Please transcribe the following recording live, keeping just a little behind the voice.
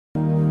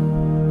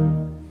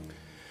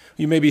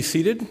You may be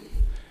seated.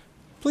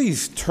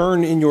 Please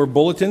turn in your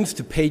bulletins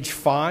to page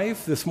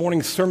 5. This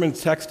morning's sermon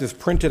text is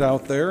printed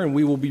out there, and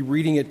we will be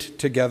reading it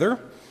together.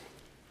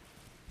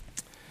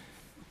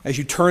 As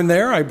you turn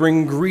there, I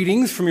bring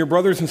greetings from your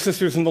brothers and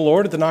sisters in the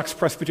Lord at the Knox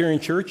Presbyterian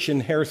Church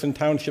in Harrison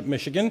Township,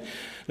 Michigan.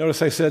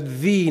 Notice I said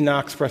the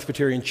Knox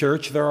Presbyterian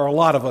Church. There are a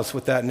lot of us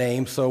with that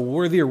name, so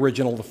we're the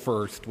original, the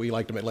first. We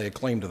like to lay a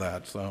claim to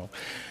that. So,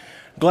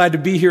 glad to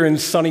be here in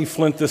sunny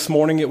Flint this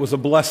morning. It was a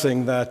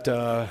blessing that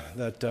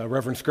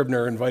Reverend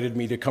Scribner invited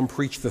me to come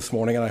preach this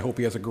morning, and I hope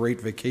he has a great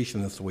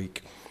vacation this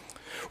week.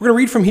 We're going to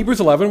read from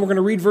Hebrews 11. We're going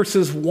to read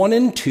verses 1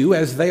 and 2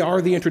 as they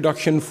are the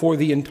introduction for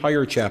the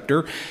entire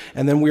chapter,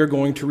 and then we are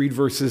going to read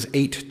verses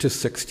 8 to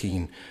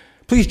 16.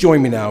 Please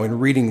join me now in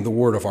reading the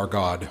word of our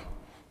God.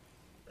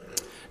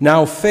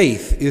 Now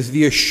faith is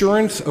the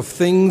assurance of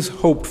things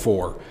hoped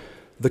for,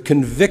 the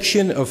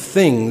conviction of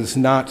things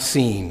not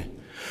seen.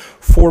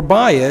 For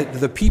by it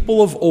the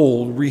people of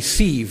old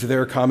received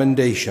their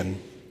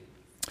commendation.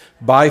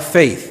 By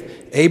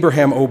faith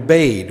Abraham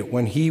obeyed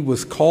when he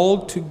was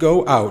called to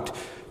go out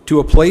to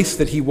a place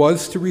that he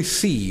was to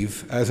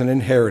receive as an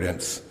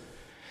inheritance.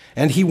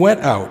 And he went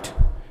out,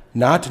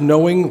 not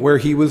knowing where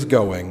he was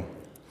going.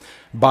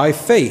 By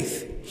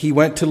faith he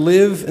went to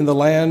live in the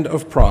land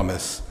of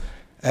promise,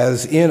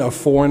 as in a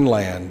foreign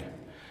land,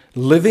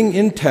 living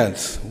in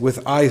tents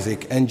with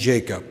Isaac and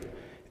Jacob,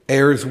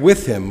 heirs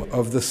with him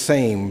of the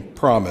same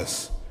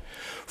promise.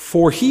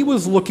 For he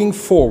was looking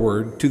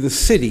forward to the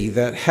city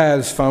that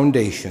has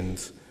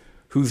foundations,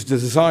 whose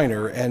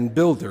designer and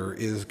builder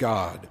is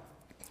God.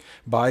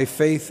 By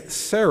faith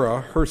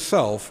Sarah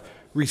herself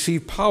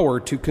received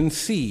power to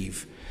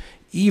conceive,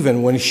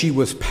 even when she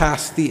was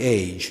past the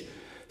age,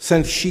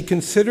 since she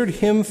considered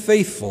him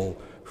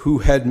faithful who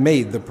had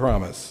made the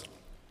promise.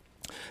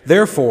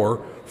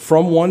 Therefore,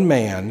 from one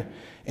man,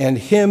 and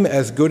him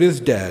as good as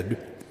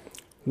dead,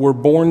 were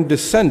born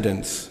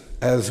descendants,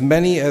 as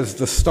many as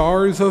the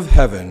stars of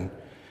heaven,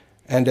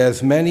 and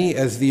as many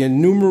as the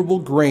innumerable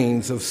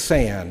grains of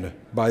sand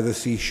by the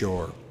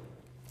seashore.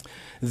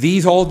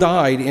 These all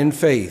died in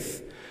faith,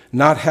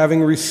 not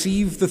having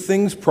received the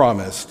things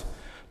promised,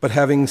 but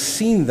having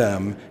seen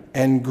them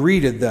and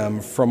greeted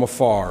them from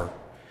afar,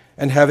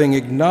 and having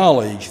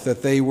acknowledged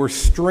that they were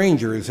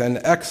strangers and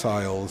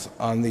exiles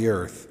on the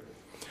earth.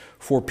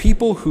 For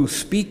people who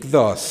speak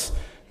thus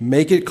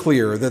make it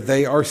clear that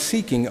they are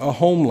seeking a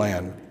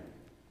homeland.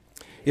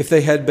 If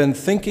they had been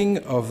thinking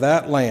of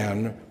that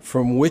land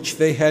from which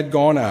they had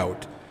gone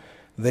out,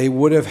 they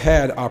would have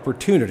had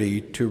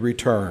opportunity to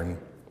return.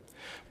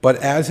 But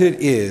as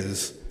it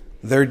is,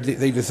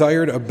 they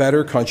desired a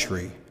better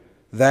country,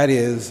 that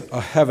is, a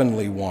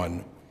heavenly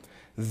one.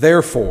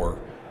 Therefore,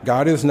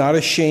 God is not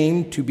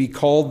ashamed to be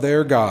called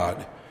their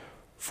God,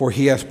 for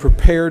he has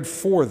prepared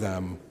for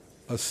them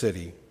a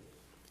city.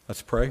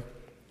 Let's pray.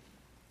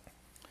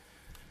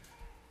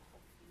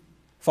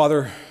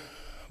 Father,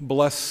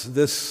 bless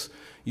this,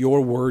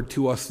 your word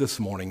to us this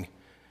morning.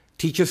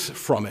 Teach us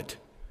from it.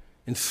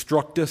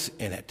 Instruct us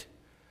in it.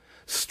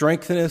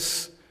 Strengthen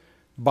us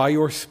by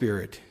your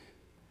Spirit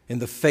in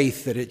the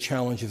faith that it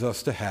challenges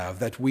us to have,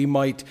 that we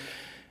might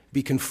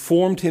be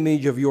conformed to the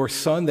image of your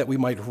Son, that we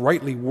might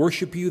rightly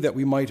worship you, that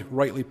we might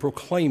rightly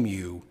proclaim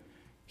you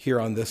here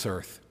on this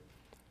earth.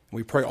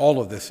 We pray all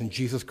of this in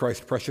Jesus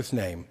Christ's precious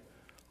name.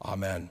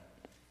 Amen.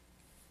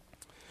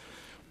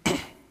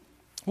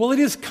 Well, it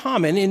is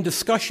common in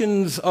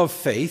discussions of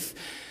faith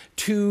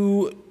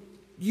to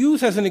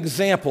use as an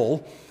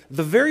example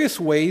the various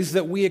ways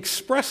that we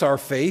express our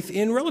faith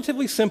in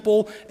relatively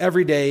simple,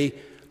 everyday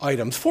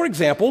items. For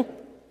example,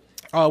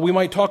 we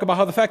might talk about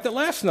how the fact that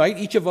last night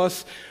each of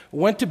us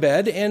went to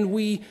bed and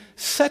we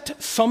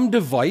set some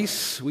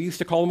device, we used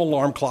to call them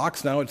alarm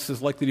clocks, now it's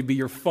as likely to be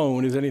your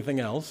phone as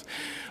anything else,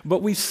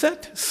 but we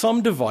set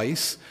some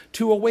device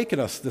to awaken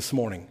us this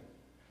morning.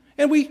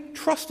 And we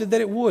trusted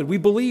that it would. We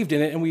believed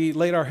in it, and we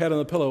laid our head on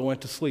the pillow and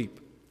went to sleep.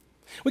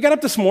 We got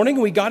up this morning,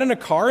 and we got in a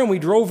car, and we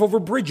drove over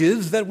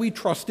bridges that we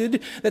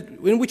trusted,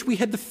 in which we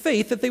had the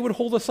faith that they would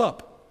hold us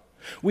up.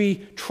 We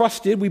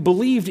trusted, we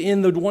believed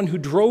in the one who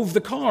drove the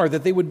car,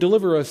 that they would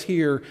deliver us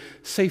here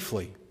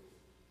safely.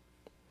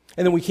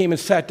 And then we came and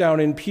sat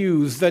down in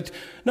pews that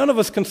none of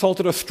us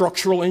consulted a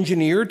structural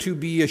engineer to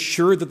be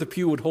assured that the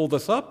pew would hold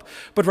us up,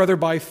 but rather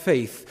by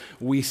faith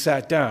we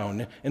sat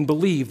down and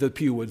believed the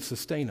pew would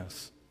sustain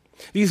us.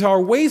 These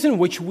are ways in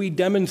which we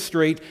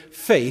demonstrate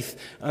faith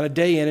on a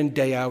day in and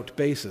day out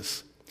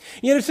basis.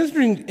 Yet it's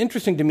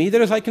interesting to me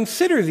that as I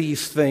consider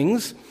these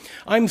things,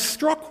 I'm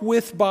struck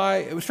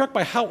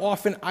by how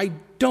often I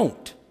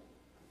don't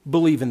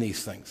believe in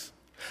these things,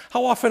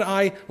 how often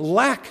I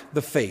lack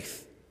the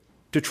faith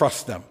to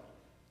trust them.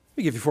 Let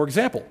me give you, for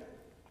example,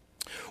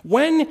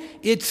 when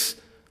it's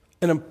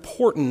an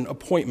important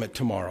appointment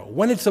tomorrow,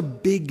 when it's a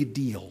big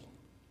deal,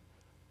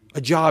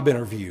 a job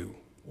interview,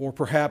 or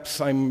perhaps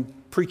I'm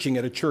preaching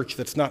at a church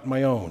that's not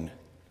my own,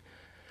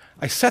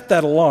 I set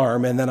that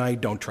alarm and then I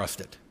don't trust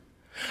it.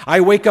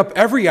 I wake up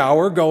every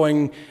hour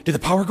going, did the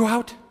power go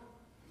out?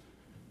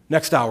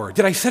 Next hour,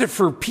 did I set it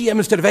for PM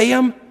instead of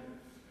AM?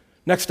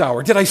 Next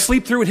hour, did I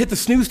sleep through and hit the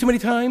snooze too many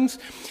times?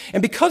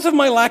 And because of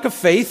my lack of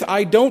faith,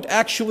 I don't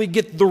actually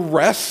get the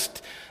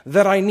rest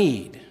that I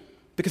need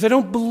because I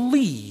don't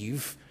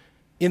believe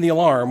in the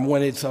alarm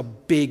when it's a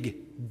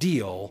big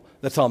deal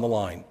that's on the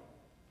line.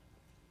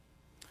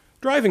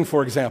 Driving,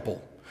 for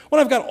example. When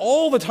I've got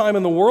all the time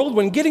in the world,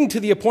 when getting to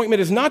the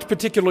appointment is not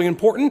particularly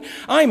important,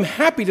 I'm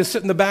happy to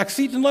sit in the back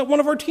seat and let one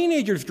of our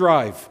teenagers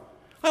drive.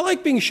 I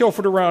like being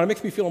chauffeured around. It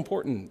makes me feel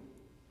important.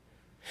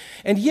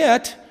 And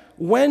yet,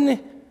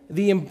 when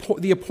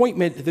the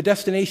appointment, the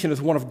destination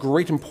is one of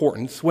great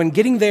importance, when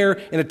getting there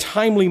in a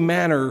timely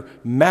manner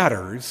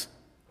matters,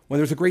 when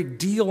there's a great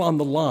deal on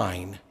the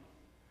line,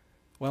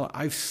 well,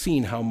 I've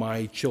seen how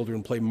my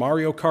children play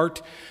Mario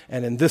Kart,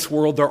 and in this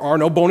world there are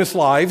no bonus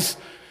lives,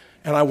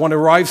 and I want to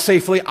arrive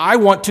safely. I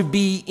want to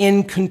be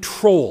in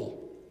control.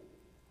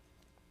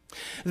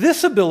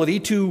 This ability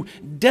to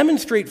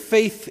demonstrate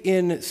faith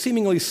in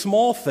seemingly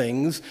small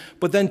things,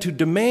 but then to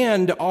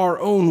demand our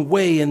own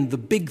way in the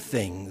big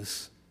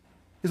things,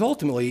 is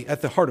ultimately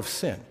at the heart of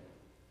sin.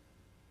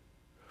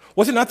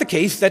 Was it not the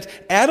case that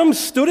Adam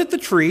stood at the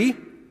tree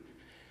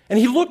and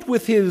he looked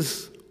with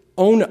his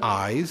own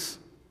eyes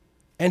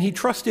and he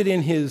trusted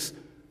in his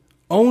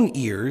own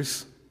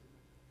ears,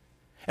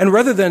 and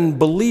rather than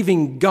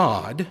believing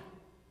God,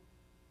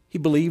 he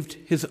believed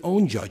his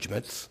own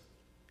judgments,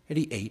 and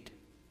he ate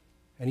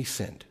and he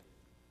sinned.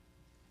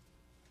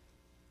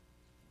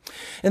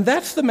 And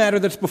that's the matter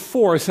that's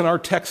before us in our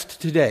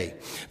text today.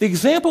 The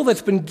example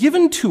that's been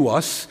given to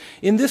us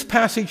in this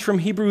passage from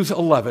Hebrews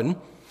 11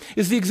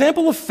 is the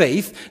example of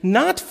faith,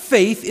 not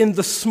faith in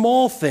the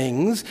small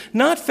things,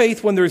 not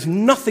faith when there's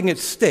nothing at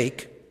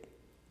stake,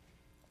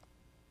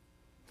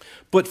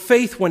 but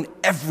faith when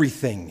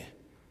everything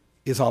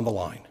is on the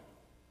line.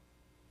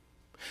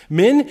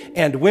 Men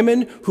and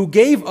women who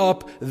gave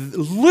up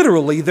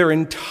literally their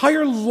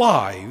entire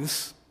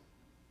lives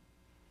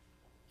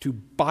to,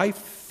 by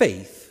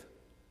faith,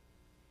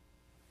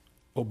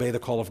 obey the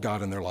call of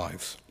God in their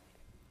lives.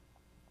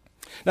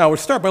 Now, we'll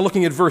start by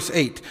looking at verse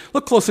 8.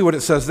 Look closely what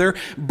it says there.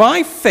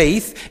 By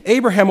faith,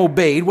 Abraham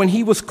obeyed when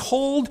he was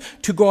called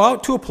to go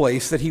out to a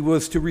place that he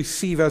was to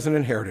receive as an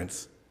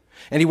inheritance.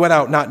 And he went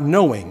out not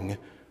knowing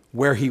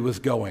where he was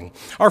going.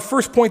 Our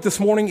first point this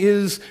morning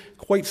is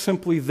quite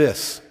simply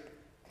this: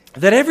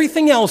 that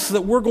everything else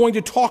that we're going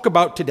to talk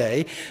about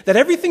today, that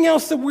everything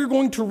else that we're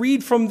going to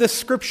read from this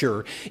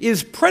scripture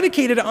is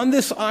predicated on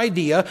this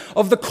idea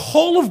of the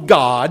call of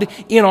God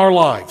in our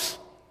lives.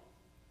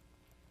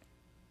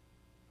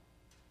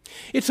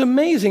 It's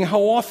amazing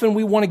how often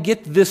we want to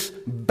get this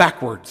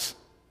backwards.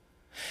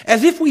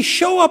 As if we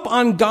show up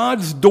on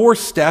God's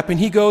doorstep and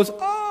he goes,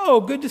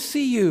 "Oh, good to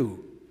see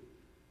you.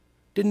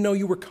 Didn't know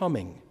you were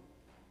coming."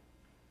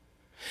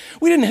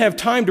 We didn't have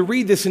time to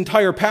read this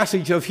entire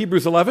passage of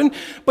Hebrews 11,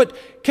 but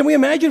can we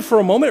imagine for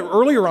a moment,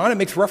 earlier on it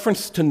makes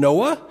reference to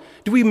Noah.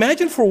 Do we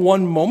imagine for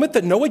one moment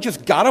that Noah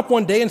just got up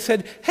one day and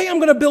said, "Hey, I'm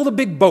going to build a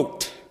big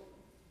boat"?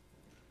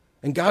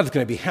 And God's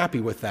going to be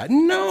happy with that.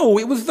 No,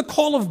 it was the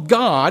call of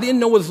God in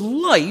Noah's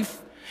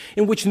life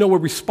in which Noah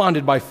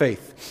responded by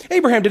faith.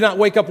 Abraham did not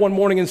wake up one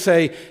morning and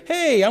say,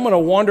 "Hey, I'm going to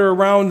wander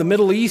around the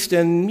Middle East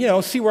and,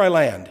 see where I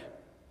land."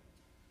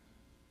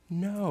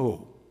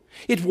 No.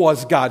 It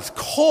was God's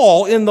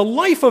call in the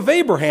life of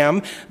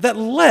Abraham that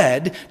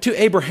led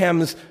to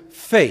Abraham's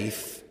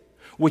faith,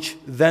 which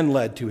then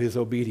led to his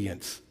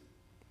obedience.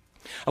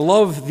 I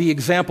love the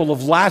example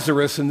of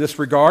Lazarus in this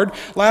regard.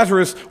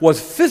 Lazarus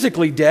was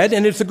physically dead,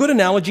 and it's a good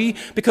analogy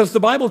because the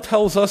Bible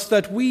tells us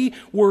that we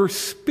were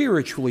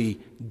spiritually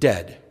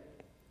dead.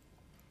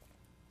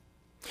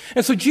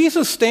 And so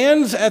Jesus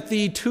stands at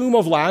the tomb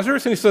of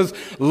Lazarus and he says,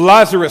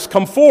 "Lazarus,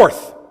 come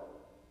forth."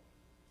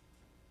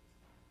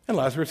 And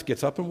Lazarus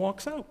gets up and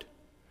walks out.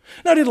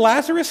 Now, did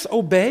Lazarus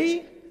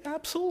obey?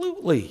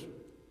 Absolutely.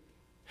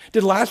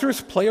 Did Lazarus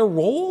play a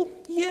role?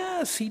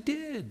 Yes, he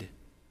did.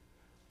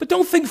 But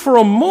don't think for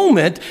a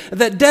moment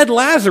that dead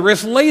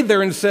Lazarus laid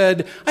there and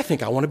said, "I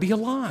think I want to be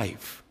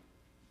alive."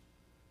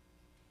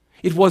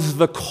 It was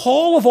the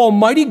call of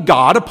Almighty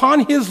God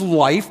upon his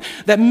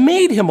life that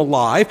made him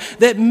alive,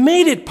 that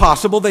made it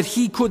possible that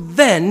he could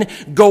then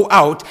go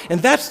out.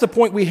 And that's the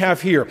point we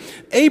have here.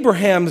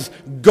 Abraham's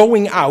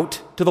going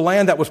out to the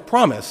land that was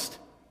promised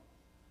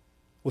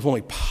was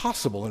only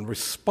possible in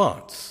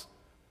response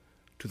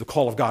to the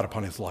call of God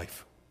upon his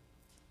life.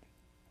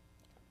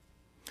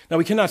 Now,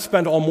 we cannot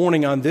spend all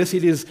morning on this.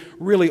 It is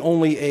really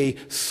only a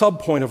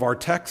subpoint of our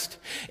text,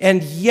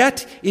 and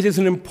yet it is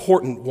an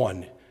important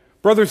one.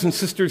 Brothers and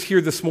sisters here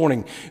this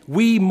morning,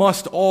 we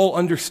must all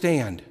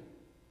understand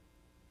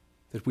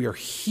that we are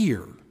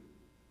here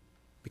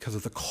because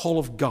of the call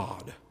of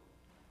God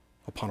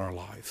upon our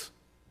lives.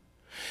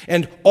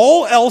 And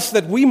all else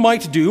that we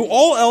might do,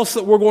 all else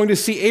that we're going to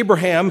see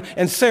Abraham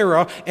and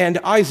Sarah and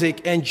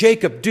Isaac and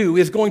Jacob do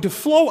is going to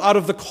flow out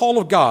of the call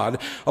of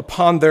God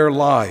upon their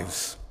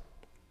lives.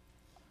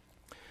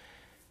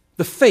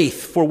 The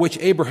faith for which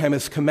Abraham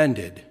is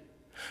commended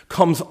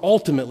comes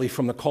ultimately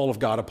from the call of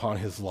God upon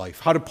his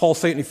life. How did Paul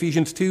say it in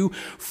Ephesians 2?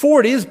 "For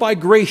it is by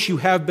grace you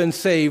have been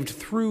saved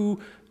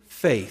through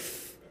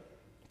faith.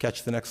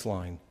 Catch the next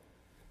line.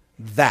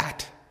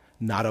 That,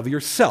 not of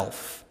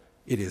yourself,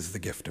 it is the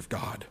gift of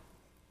God.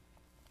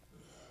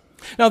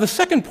 Now, the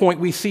second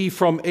point we see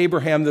from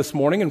Abraham this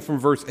morning and from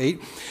verse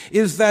 8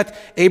 is that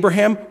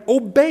Abraham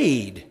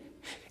obeyed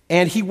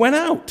and he went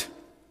out.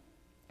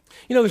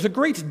 You know, there's a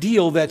great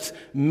deal that's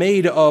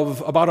made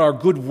of about our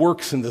good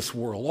works in this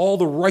world, all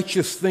the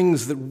righteous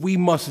things that we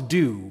must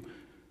do,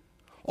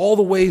 all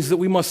the ways that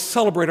we must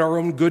celebrate our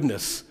own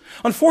goodness.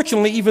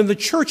 Unfortunately, even the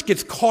church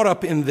gets caught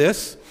up in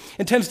this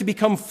and tends to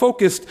become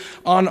focused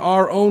on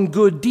our own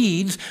good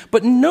deeds.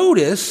 But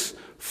notice,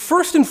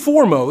 first and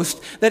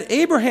foremost, that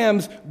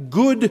Abraham's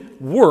good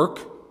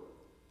work,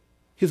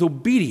 his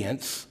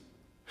obedience,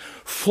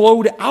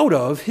 flowed out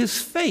of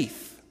his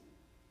faith.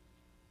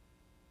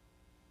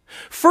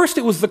 First,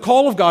 it was the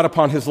call of God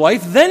upon his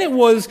life. Then it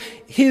was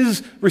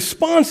his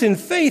response in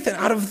faith, and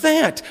out of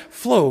that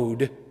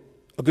flowed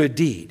a good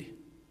deed.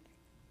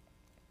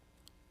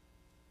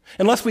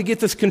 Unless we get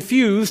this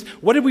confused,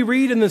 what did we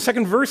read in the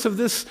second verse of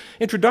this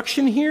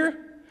introduction here?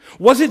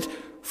 Was it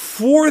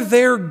for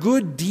their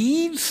good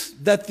deeds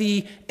that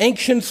the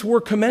ancients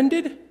were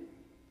commended?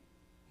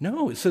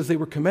 No, it says they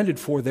were commended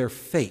for their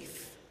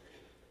faith.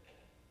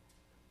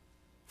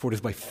 For it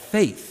is by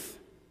faith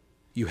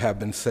you have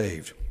been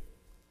saved.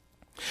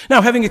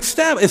 Now, having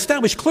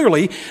established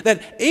clearly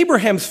that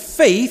Abraham's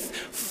faith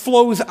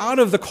flows out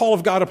of the call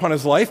of God upon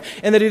his life,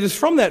 and that it is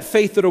from that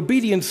faith that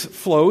obedience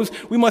flows,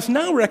 we must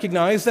now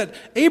recognize that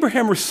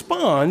Abraham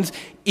responds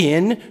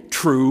in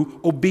true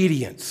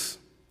obedience.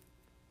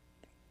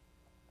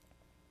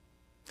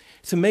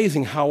 It's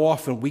amazing how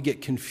often we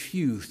get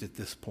confused at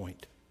this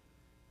point.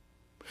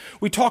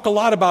 We talk a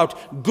lot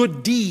about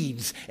good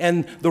deeds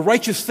and the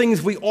righteous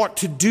things we ought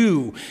to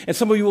do. And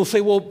some of you will say,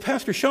 well,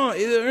 Pastor Sean,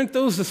 aren't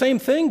those the same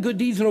thing, good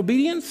deeds and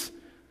obedience?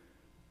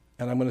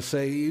 And I'm going to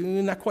say,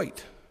 not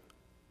quite.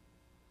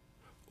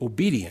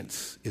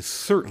 Obedience is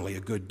certainly a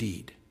good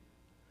deed,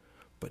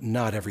 but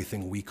not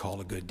everything we call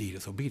a good deed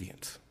is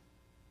obedience.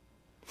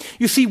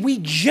 You see, we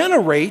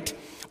generate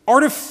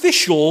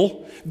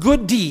artificial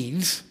good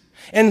deeds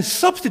and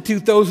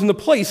substitute those in the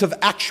place of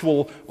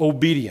actual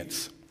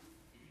obedience.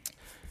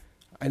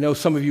 I know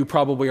some of you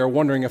probably are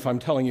wondering if I'm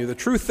telling you the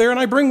truth there, and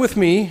I bring with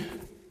me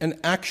an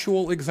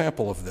actual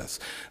example of this.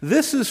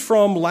 This is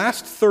from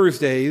last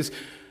Thursday's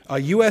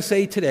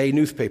USA Today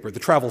newspaper,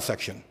 the travel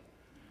section.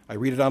 I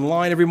read it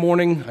online every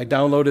morning. I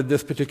downloaded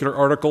this particular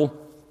article.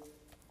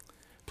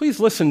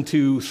 Please listen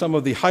to some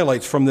of the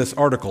highlights from this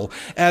article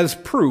as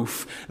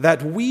proof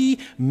that we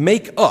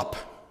make up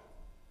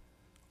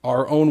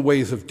our own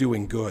ways of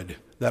doing good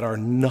that are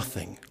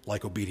nothing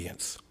like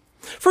obedience.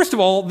 First of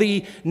all,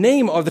 the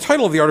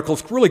title of the article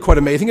is really quite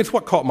amazing. It's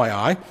what caught my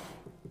eye.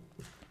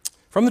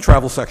 From the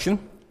travel section,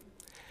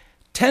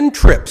 10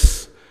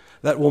 trips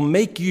that will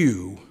make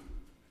you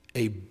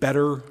a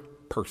better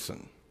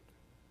person.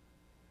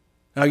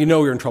 Now, you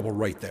know you're in trouble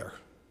right there,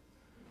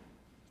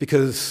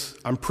 because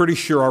I'm pretty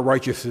sure our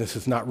righteousness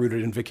is not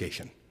rooted in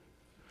vacation.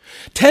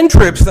 10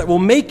 trips that will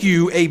make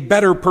you a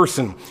better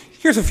person.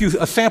 Here's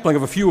a sampling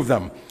of a few of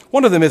them.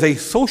 One of them is a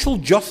social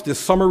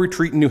justice summer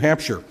retreat in New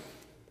Hampshire.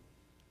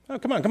 Oh,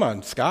 come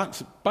on, Scott.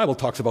 The Bible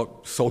talks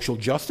about social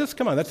justice.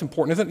 Come on, that's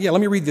important, isn't it? Yeah, let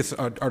me read this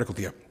article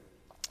to you.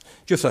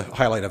 Just a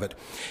highlight of it.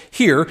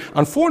 Here,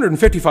 on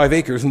 455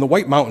 acres in the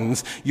White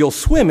Mountains, you'll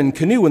swim and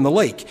canoe in the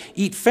lake,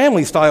 eat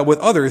family style with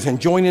others,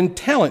 and join in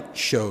talent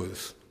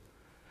shows.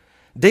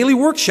 Daily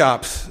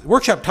workshop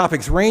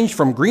topics range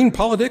from green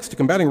politics to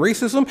combating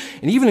racism,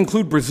 and even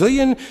include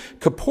Brazilian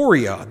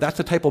capoeira,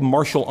 that's a type of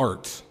martial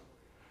arts,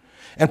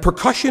 and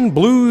percussion,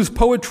 blues,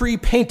 poetry,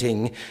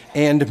 painting,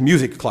 and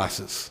music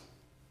classes.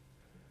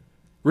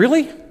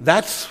 Really?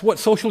 That's what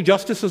social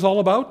justice is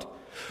all about?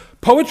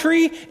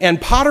 Poetry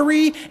and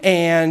pottery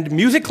and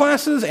music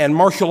classes and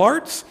martial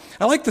arts?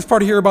 I like this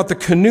part here about the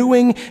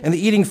canoeing and the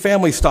eating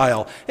family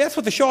style. That's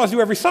what the Shaws do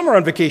every summer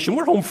on vacation.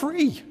 We're home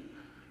free.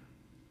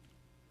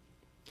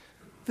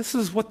 This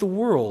is what the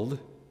world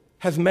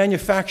has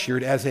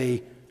manufactured as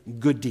a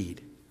good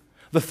deed.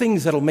 The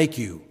things that'll make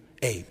you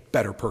a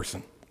better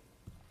person.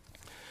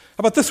 How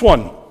about this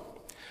one?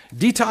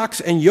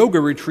 Detox and yoga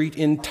retreat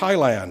in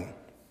Thailand.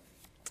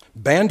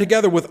 Band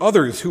together with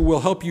others who will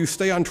help you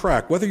stay on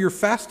track, whether you're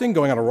fasting,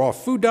 going on a raw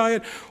food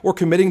diet, or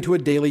committing to a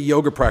daily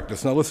yoga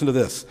practice. Now listen to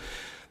this.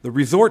 The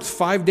resort's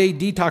 5-day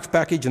detox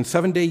package and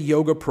 7-day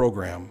yoga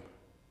program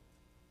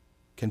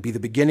can be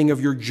the beginning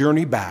of your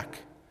journey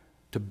back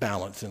to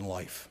balance in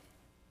life.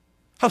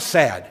 How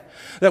sad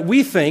that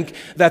we think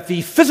that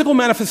the physical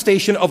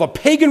manifestation of a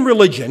pagan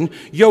religion,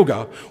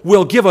 yoga,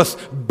 will give us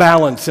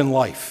balance in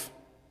life.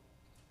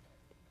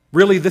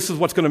 Really, this is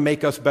what's going to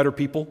make us better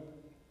people?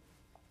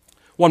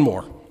 One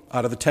more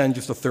out of the 10,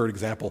 just a third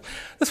example.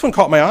 This one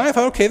caught my eye. I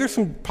thought, okay, there's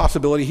some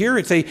possibility here.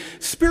 It's a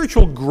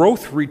spiritual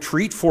growth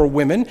retreat for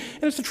women,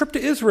 and it's a trip to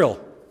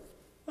Israel.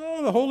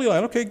 Oh, the Holy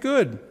Land. Okay,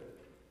 good.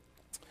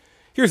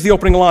 Here's the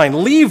opening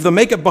line. Leave the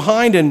makeup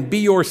behind and be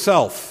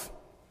yourself.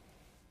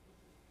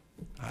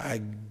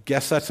 I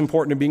guess that's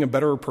important to being a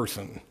better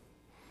person.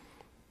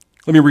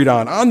 Let me read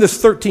on. On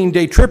this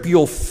 13-day trip,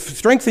 you'll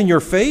strengthen your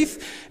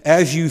faith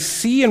as you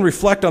see and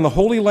reflect on the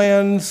Holy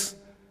Land's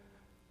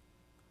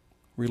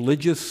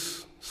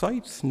religious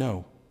sites?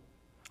 No.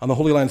 On the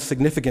Holy Land's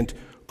significant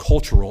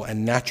cultural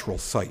and natural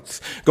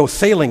sites. Go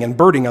sailing and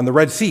birding on the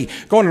Red Sea.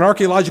 Go on an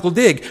archaeological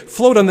dig.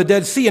 Float on the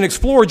Dead Sea and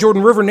explore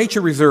Jordan River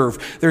Nature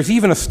Reserve. There's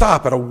even a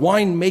stop at a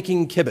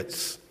wine-making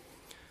kibbutz.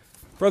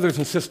 Brothers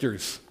and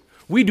sisters,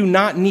 we do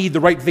not need the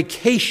right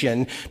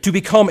vacation to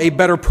become a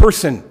better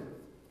person.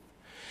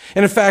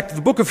 And in fact,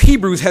 the book of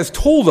Hebrews has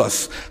told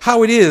us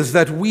how it is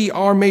that we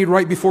are made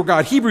right before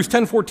God. Hebrews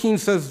 10:14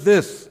 says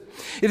this,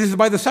 "It is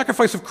by the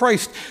sacrifice of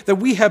Christ that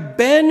we have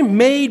been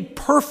made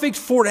perfect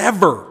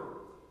forever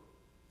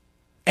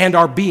and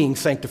are being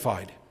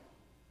sanctified."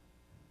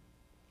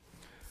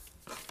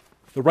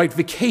 The right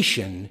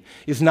vacation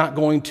is not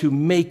going to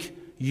make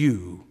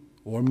you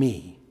or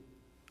me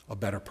a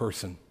better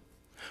person.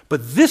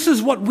 But this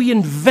is what we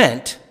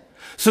invent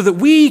so that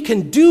we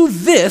can do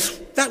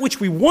that which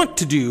we want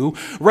to do,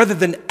 rather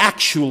than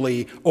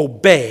actually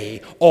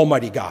obey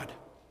Almighty God.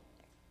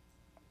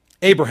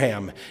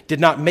 Abraham did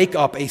not make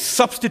up a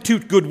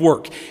substitute good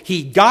work.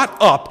 He got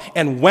up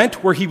and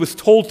went where he was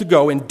told to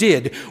go and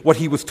did what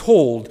he was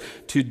told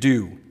to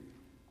do.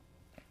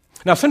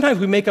 Now, sometimes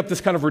we make up this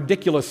kind of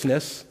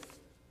ridiculousness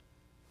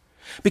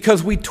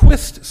because we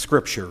twist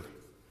Scripture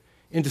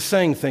into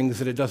saying things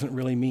that it doesn't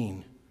really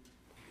mean.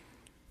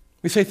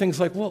 We say things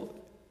like, well,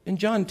 in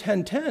John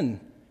 10:10,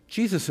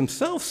 Jesus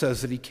himself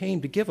says that he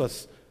came to give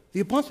us the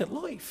abundant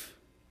life.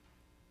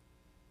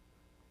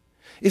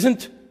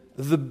 Isn't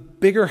the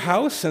bigger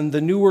house and the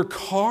newer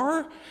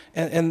car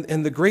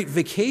and the great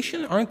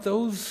vacation, aren't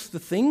those the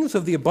things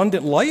of the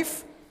abundant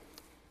life?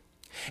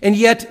 And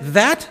yet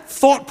that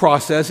thought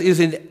process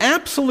is in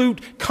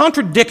absolute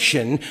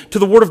contradiction to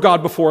the Word of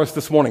God before us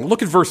this morning.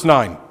 Look at verse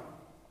 9.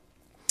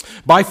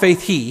 By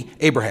faith he,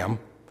 Abraham,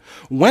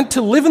 went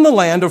to live in the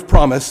land of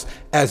promise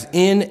as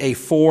in a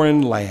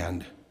foreign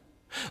land,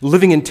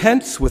 living in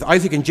tents with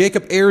Isaac and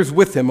Jacob, heirs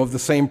with him of the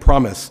same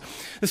promise.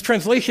 This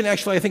translation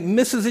actually, I think,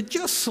 misses it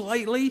just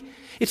slightly.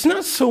 It's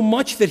not so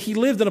much that he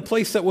lived in a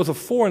place that was a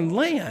foreign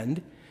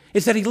land,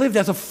 it's that he lived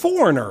as a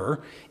foreigner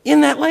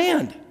in that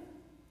land.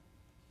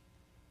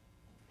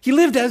 He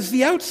lived as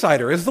the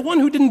outsider, as the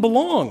one who didn't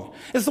belong,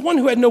 as the one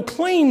who had no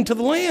claim to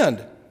the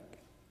land.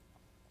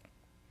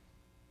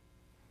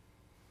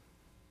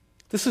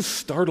 This is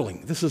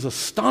startling, this is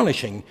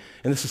astonishing,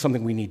 and this is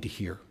something we need to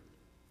hear.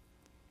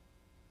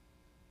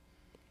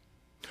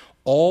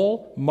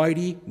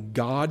 Almighty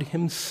God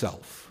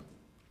himself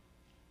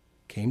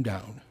came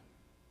down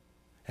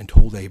and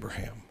told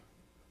Abraham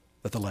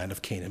that the land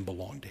of Canaan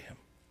belonged to him,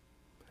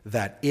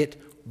 that it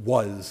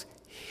was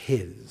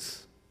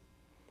his.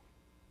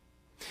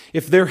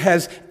 If there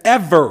has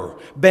ever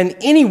been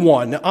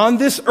anyone on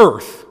this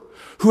earth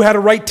who had a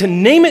right to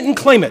name it and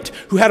claim it,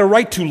 who had a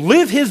right to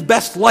live his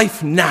best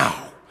life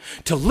now,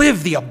 to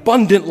live the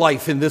abundant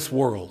life in this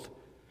world,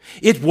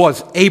 it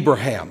was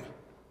Abraham.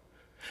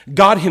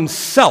 God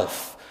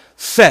himself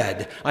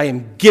said, I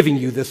am giving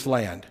you this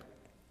land.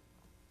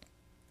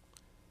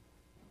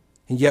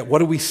 And yet, what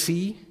do we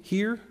see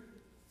here?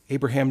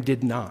 Abraham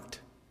did not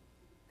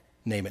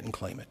name it and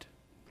claim it.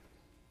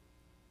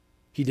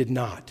 He did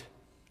not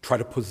try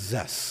to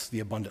possess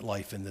the abundant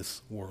life in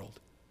this world.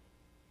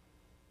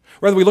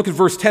 Rather, we look at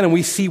verse 10 and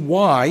we see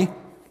why.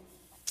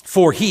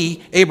 For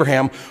he,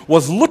 Abraham,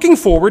 was looking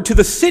forward to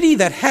the city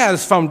that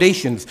has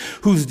foundations,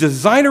 whose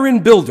designer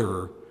and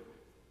builder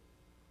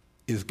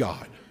is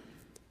God.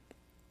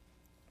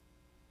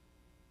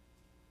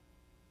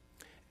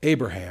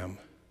 Abraham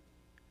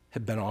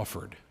had been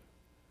offered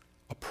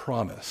a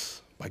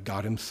promise by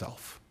God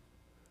himself.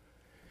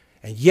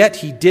 And yet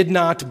he did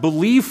not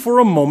believe for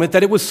a moment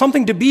that it was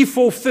something to be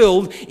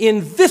fulfilled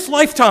in this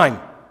lifetime.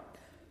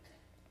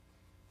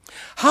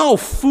 How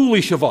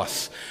foolish of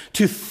us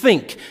to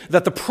think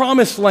that the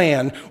promised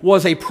land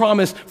was a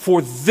promise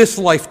for this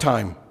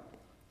lifetime.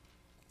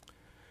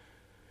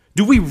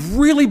 Do we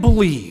really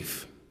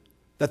believe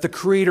that the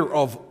creator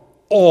of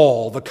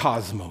all the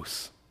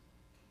cosmos,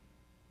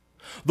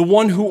 the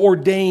one who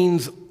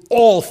ordains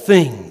all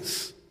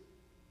things,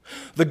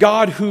 the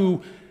God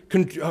who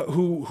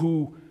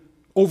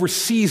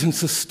oversees and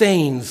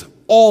sustains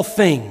all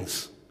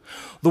things,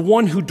 the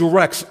one who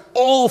directs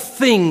all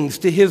things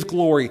to his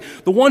glory,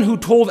 the one who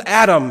told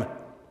Adam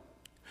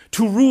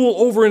to rule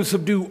over and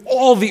subdue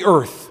all the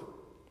earth,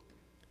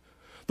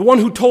 the one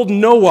who told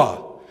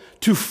Noah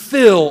to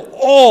fill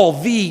all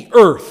the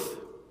earth,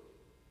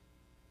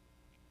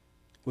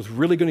 was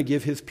really going to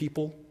give his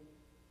people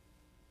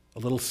a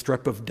little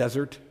strip of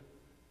desert,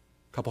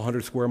 a couple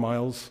hundred square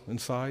miles in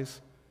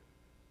size?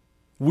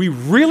 We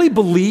really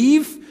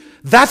believe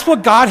that's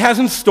what God has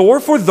in store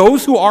for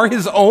those who are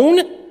his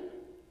own?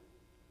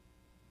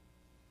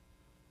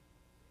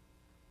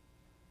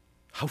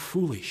 How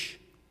foolish.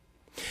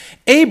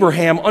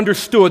 Abraham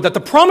understood that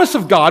the promise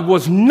of God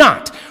was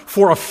not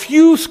for a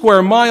few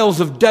square miles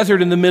of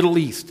desert in the Middle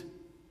East.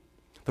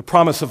 The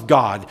promise of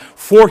God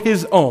for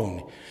his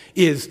own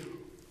is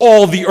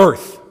all the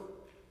earth.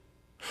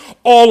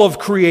 all of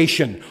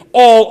creation,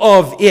 all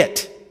of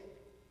it.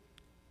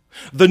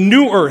 The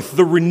new earth,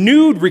 the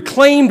renewed,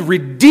 reclaimed,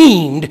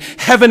 redeemed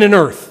heaven and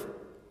earth.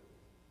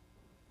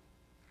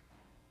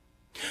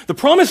 The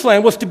promised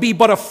land was to be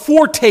but a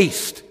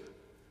foretaste,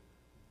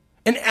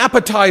 an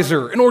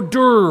appetizer, an hors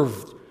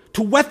d'oeuvre,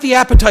 to whet the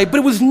appetite, but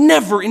it was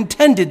never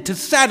intended to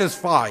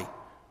satisfy.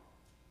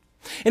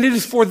 And it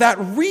is for that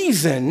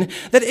reason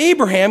that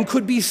Abraham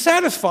could be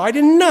satisfied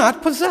in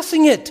not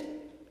possessing it.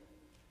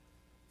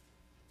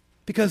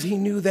 Because he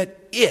knew that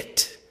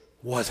it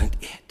wasn't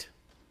it.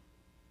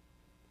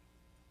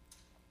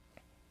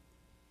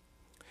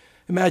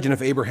 Imagine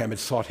if Abraham had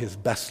sought his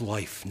best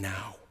life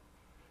now.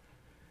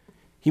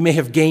 He may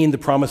have gained the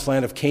promised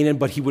land of Canaan,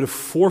 but he would have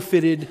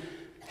forfeited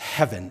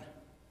heaven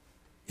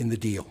in the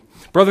deal.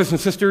 Brothers and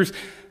sisters,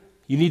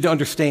 you need to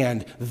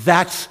understand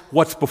that's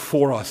what's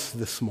before us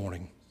this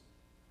morning.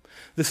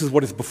 This is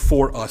what is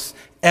before us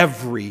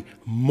every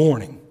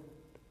morning.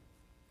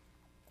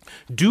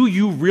 Do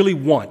you really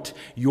want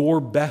your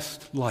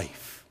best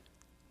life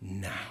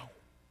now?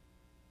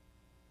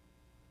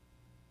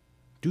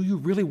 Do you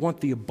really want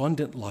the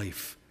abundant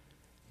life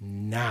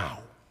now?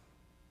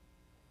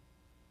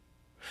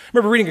 I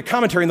remember reading a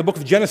commentary in the book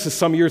of Genesis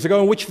some years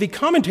ago in which the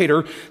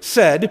commentator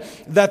said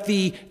that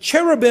the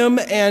cherubim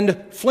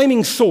and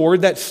flaming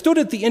sword that stood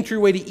at the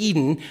entryway to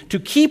Eden to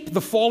keep the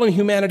fallen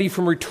humanity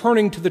from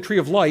returning to the tree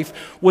of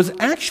life was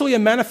actually a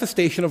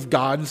manifestation of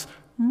God's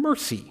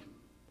mercy.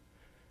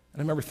 And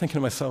I remember thinking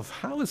to myself,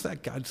 how is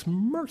that God's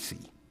mercy?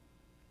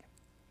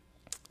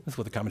 That's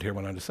what the commentator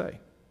went on to say.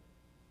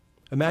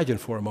 Imagine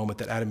for a moment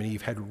that Adam and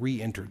Eve had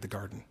re-entered the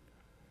garden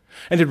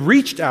and had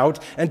reached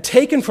out and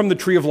taken from the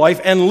tree of life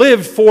and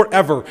lived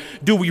forever.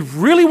 Do we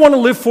really want to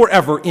live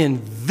forever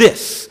in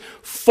this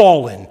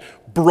fallen,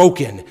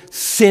 broken,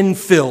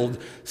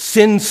 sin-filled,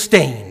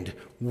 sin-stained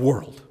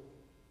world?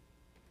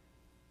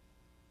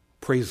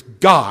 Praise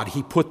God,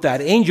 he put that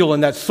angel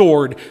and that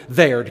sword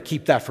there to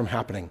keep that from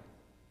happening.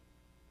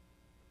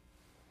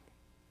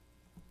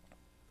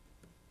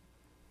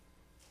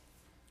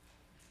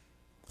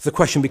 The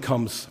question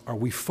becomes, are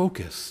we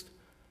focused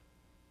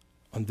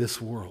on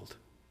this world?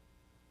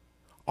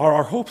 Are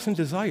our hopes and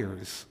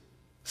desires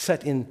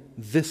set in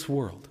this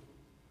world?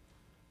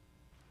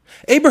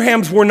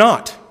 Abraham's were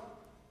not.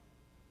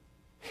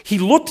 He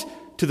looked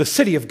to the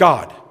city of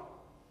God.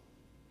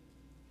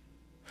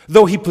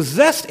 Though he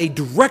possessed a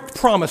direct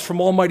promise from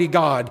Almighty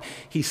God,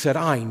 he said,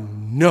 I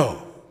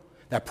know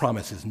that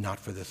promise is not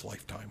for this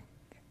lifetime.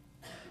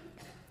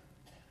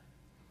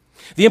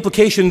 The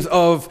implications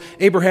of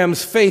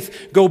Abraham's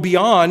faith go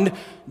beyond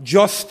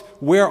just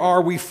where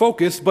are we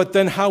focused, but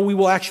then how we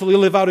will actually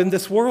live out in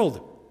this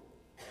world.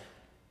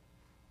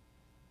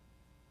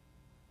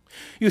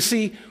 You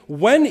see,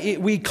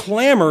 when we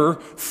clamor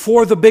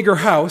for the bigger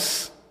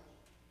house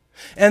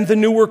and the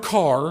newer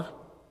car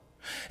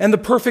and the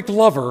perfect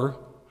lover,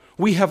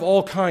 we have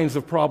all kinds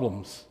of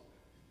problems.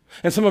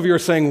 And some of you are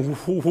saying,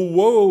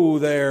 whoa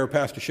there,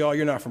 Pastor Shaw,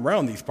 you're not from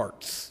around these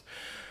parts.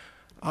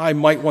 I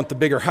might want the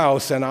bigger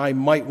house and I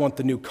might want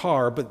the new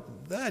car,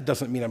 but that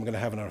doesn't mean I'm going to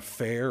have an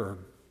affair or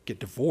get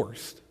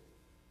divorced.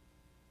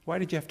 Why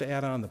did you have to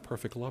add on the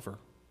perfect lover?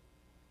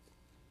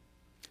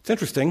 It's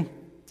interesting.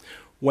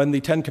 When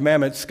the Ten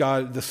Commandments,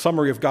 the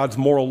summary of God's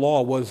moral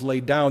law was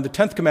laid down, the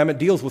 10th commandment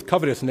deals with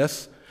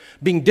covetousness,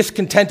 being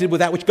discontented with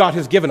that which God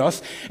has given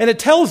us, and it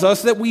tells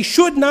us that we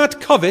should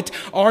not covet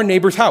our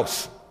neighbor's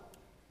house.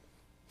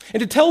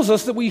 And it tells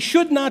us that we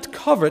should not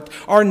covet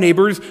our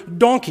neighbor's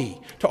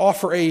donkey. To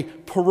offer a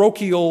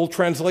parochial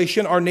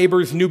translation, our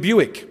neighbor's new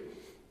Buick.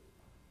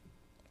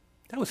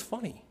 That was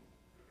funny.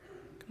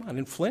 Come on,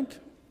 in Flint?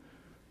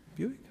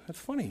 Buick? That's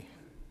funny.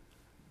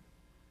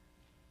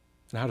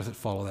 And how does it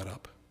follow that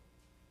up?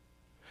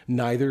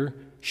 Neither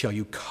shall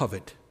you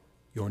covet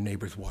your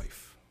neighbor's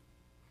wife.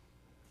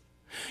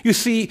 You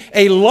see,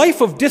 a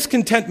life of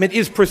discontentment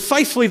is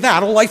precisely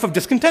that, a life of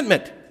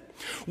discontentment.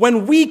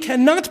 When we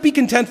cannot be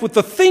content with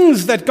the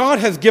things that God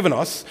has given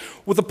us,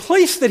 with the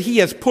place that he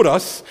has put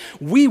us,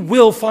 we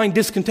will find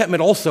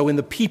discontentment also in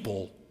the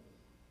people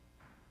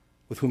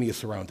with whom he has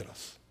surrounded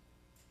us.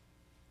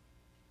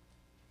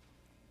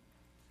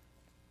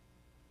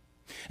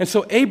 And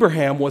so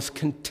Abraham was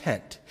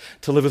content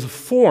to live as a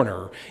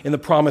foreigner in the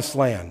promised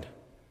land.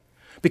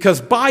 Because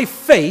by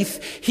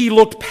faith, he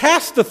looked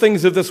past the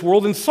things of this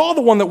world and saw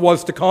the one that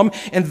was to come,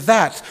 and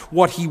that's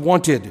what he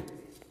wanted.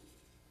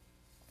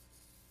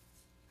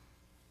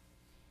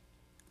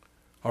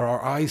 Are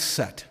our eyes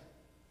set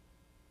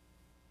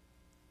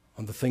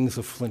on the things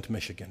of Flint,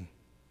 Michigan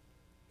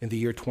in the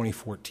year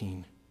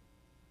 2014?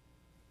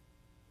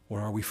 Or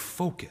are we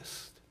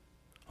focused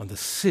on the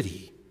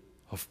city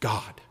of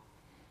God?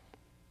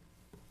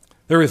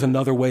 There is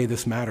another way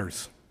this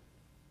matters.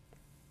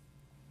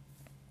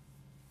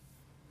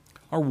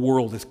 Our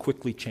world is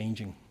quickly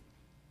changing.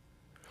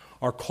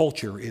 Our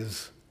culture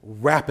is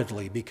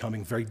rapidly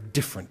becoming very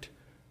different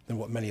than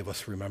what many of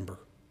us remember.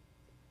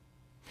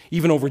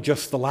 Even over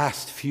just the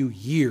last few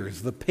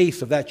years, the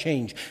pace of that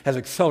change has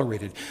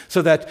accelerated,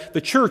 so that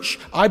the church,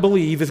 I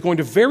believe, is going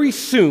to very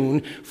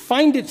soon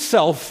find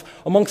itself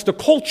amongst a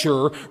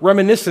culture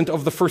reminiscent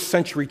of the first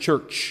century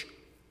church.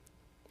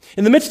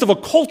 In the midst of a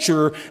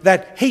culture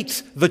that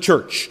hates the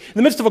church, in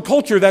the midst of a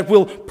culture that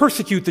will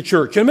persecute the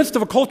church, in the midst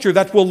of a culture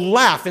that will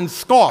laugh and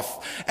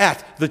scoff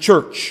at the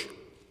church.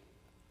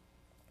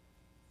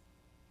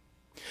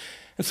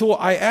 And so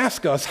I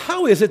ask us,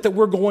 how is it that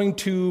we're going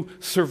to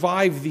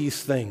survive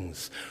these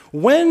things?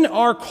 When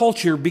our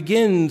culture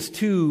begins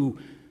to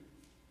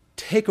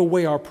take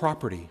away our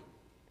property,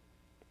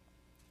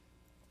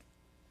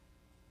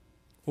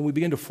 when we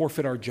begin to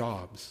forfeit our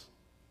jobs.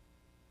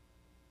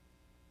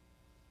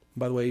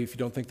 By the way, if you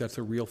don't think that's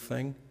a real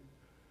thing,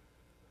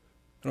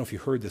 I don't know if you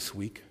heard this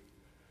week,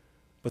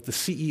 but the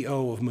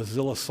CEO of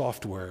Mozilla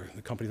Software,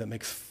 the company that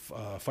makes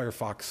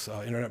Firefox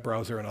internet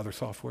browser and other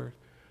software,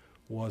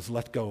 was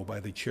let go by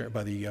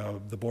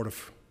the board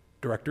of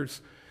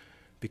directors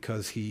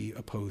because he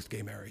opposed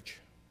gay marriage.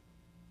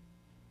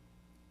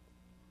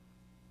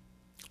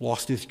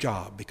 Lost his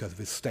job because of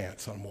his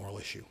stance on a moral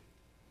issue.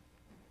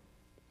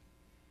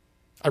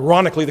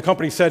 Ironically, the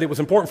company said it was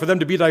important for them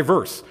to be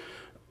diverse.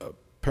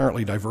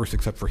 Apparently diverse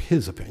except for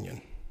his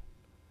opinion.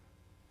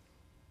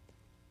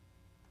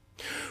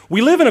 We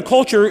live in a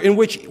culture in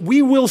which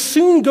we will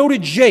soon go to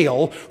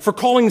jail for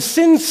calling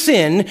sin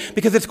sin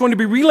because it's going to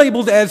be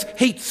relabeled as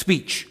hate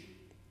speech.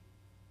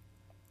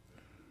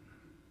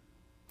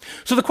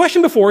 So the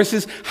question before us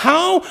is,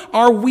 how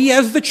are we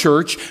as the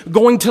church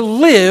going to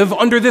live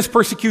under this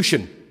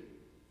persecution?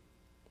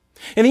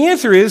 And the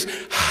answer is,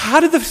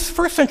 how did the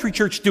first century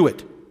church do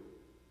it?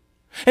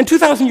 And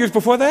 2,000 years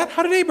before that,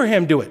 how did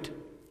Abraham do it?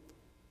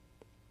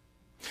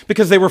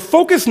 Because they were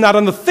focused not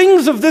on the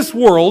things of this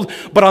world,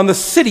 but on the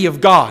city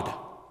of God.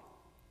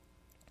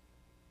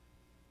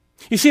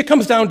 You see, it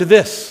comes down to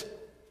this.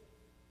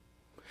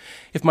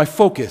 If my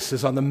focus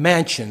is on the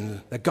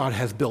mansion that God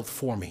has built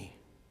for me,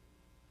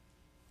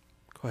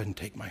 go ahead and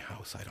take my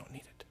house. I don't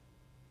need it.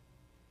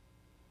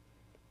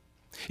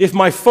 If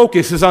my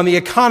focus is on the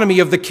economy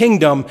of the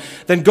kingdom,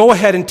 then go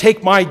ahead and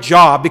take my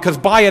job, because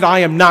by it I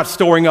am not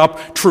storing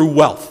up true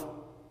wealth.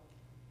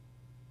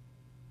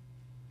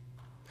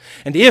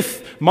 And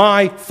if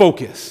my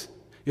focus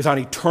is on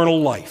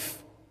eternal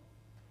life,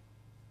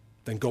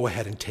 then go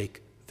ahead and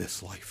take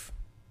this life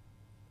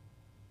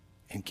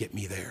and get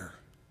me there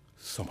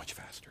so much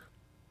faster.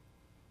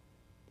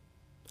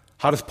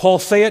 How does Paul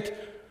say it?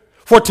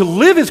 For to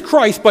live is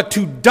Christ, but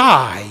to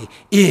die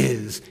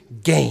is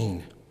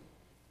gain.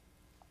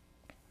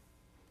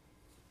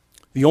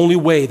 The only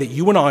way that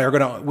you and I are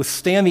going to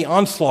withstand the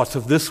onslaughts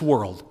of this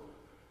world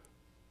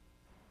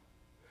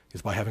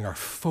is by having our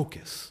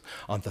focus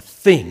on the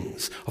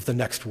things of the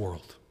next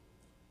world.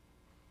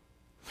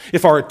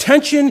 If our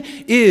attention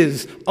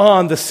is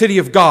on the city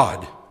of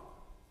God,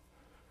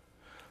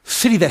 the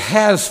city that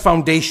has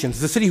foundations,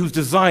 the city whose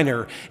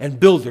designer and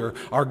builder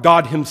are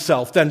God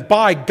himself, then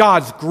by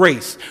God's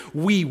grace,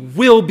 we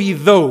will be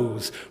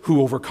those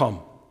who overcome.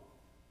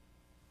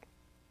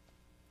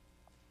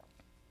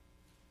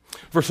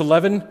 Verse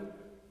 11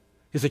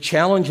 is a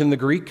challenge in the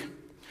Greek.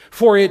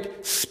 For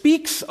it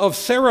speaks of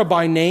Sarah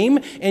by name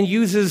and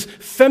uses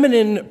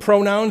feminine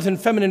pronouns and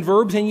feminine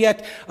verbs, and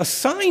yet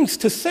assigns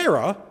to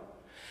Sarah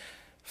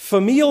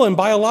familial and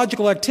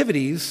biological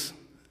activities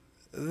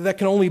that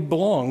can only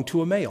belong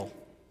to a male.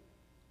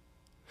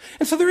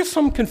 And so there is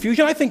some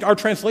confusion. I think our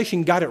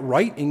translation got it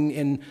right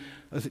in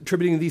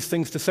attributing these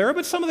things to Sarah,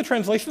 but some of the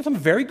translations, some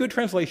very good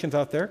translations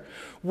out there,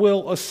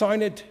 will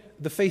assign it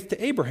the faith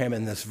to Abraham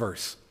in this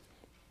verse.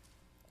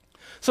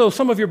 So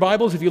some of your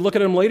Bibles, if you look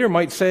at them later,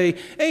 might say,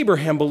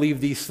 Abraham believed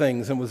these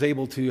things and was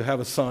able to have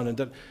a son.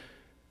 And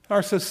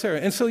ours says Sarah.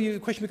 And so the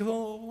question becomes,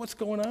 what's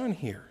going on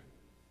here?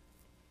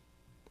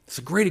 It's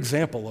a great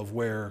example of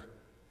where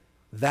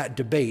that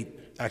debate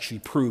actually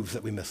proves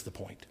that we missed the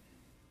point.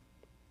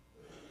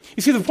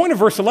 You see, the point of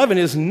verse 11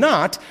 is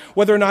not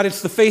whether or not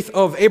it's the faith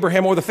of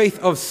Abraham or the faith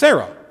of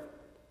Sarah.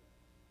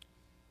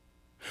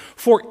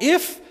 For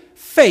if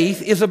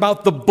faith is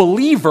about the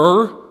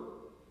believer,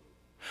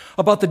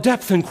 about the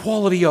depth and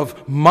quality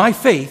of my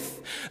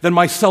faith, then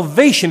my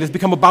salvation has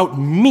become about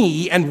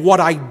me and what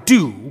I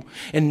do,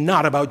 and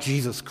not about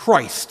Jesus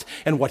Christ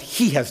and what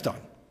he has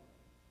done.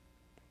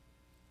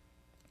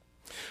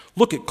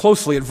 Look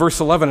closely at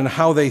verse 11 and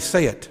how they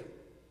say it.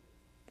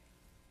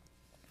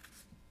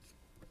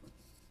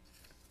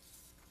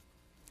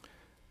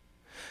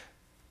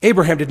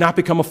 Abraham did not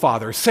become a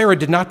father. Sarah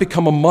did not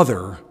become a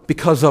mother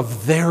because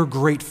of their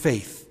great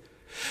faith,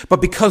 but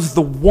because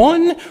the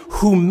one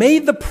who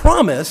made the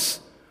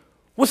promise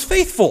was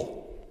faithful.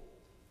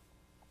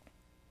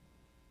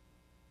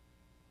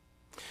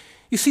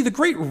 You see, the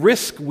great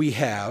risk we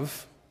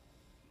have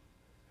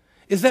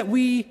is that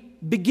we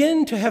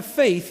begin to have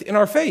faith in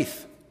our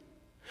faith.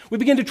 We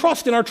begin to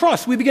trust in our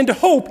trust. We begin to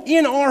hope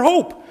in our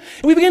hope.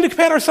 And we begin to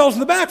pat ourselves on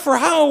the back for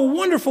how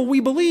wonderful we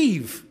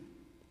believe.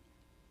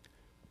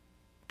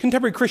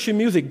 Contemporary Christian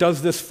music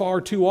does this far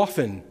too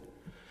often.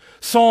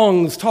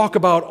 Songs talk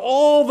about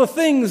all the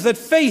things that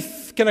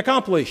faith can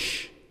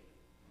accomplish.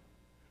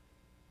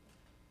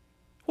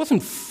 It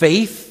wasn't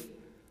faith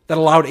that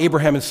allowed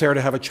Abraham and Sarah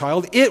to have a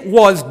child. It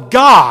was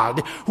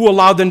God who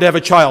allowed them to have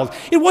a child.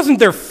 It wasn't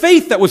their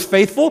faith that was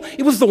faithful.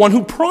 It was the one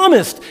who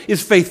promised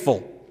is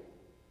faithful.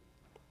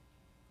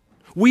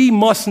 We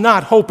must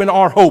not hope in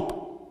our hope.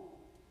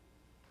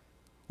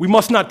 We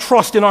must not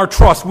trust in our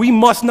trust. We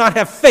must not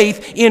have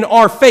faith in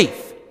our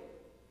faith.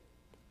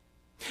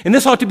 And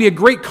this ought to be a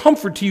great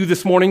comfort to you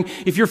this morning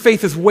if your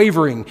faith is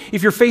wavering,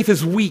 if your faith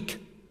is weak.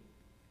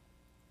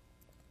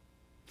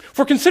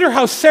 For consider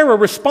how Sarah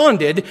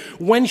responded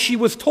when she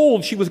was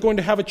told she was going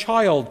to have a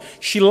child.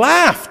 She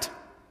laughed.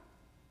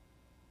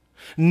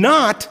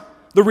 Not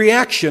the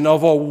reaction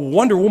of a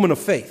Wonder Woman of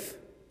faith.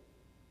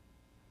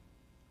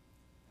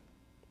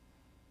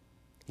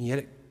 And yet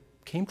it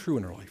came true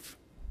in her life.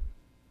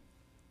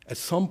 At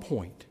some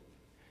point,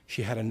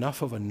 she had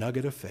enough of a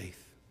nugget of faith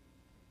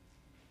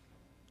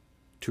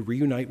to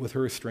reunite with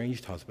her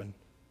estranged husband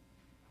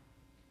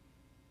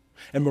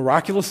and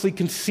miraculously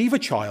conceive a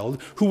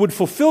child who would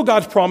fulfill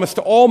God's promise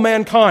to all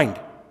mankind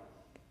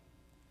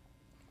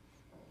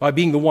by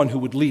being the one who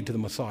would lead to the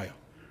Messiah.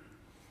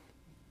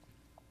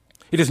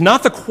 It is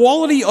not the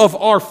quality of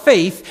our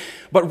faith,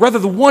 but rather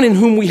the one in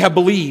whom we have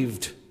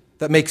believed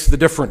that makes the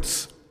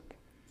difference.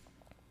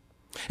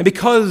 And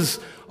because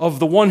of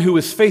the one who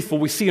is faithful,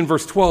 we see in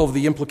verse 12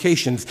 the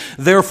implications.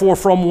 Therefore,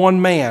 from one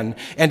man,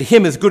 and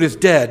him as good as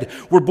dead,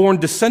 were born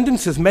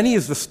descendants as many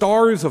as the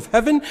stars of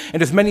heaven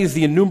and as many as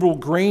the innumerable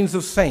grains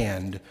of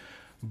sand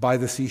by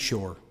the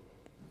seashore.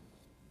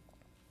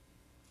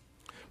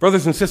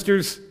 Brothers and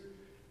sisters,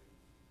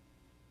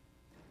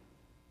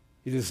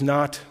 it is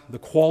not the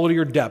quality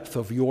or depth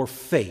of your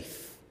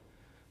faith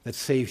that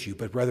saves you,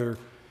 but rather,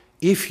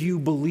 if you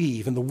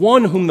believe in the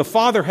one whom the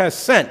Father has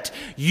sent,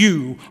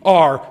 you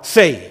are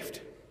saved.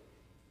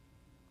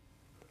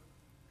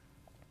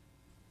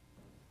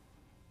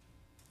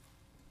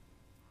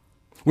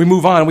 We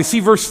move on. We see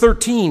verse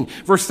 13.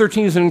 Verse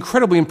 13 is an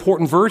incredibly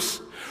important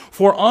verse,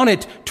 for on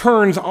it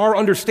turns our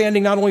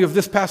understanding not only of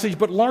this passage,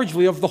 but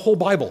largely of the whole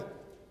Bible.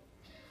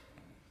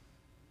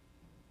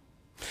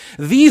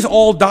 These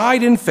all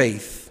died in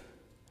faith,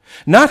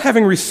 not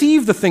having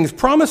received the things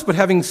promised, but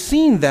having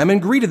seen them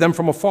and greeted them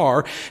from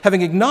afar,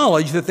 having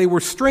acknowledged that they were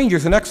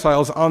strangers and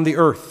exiles on the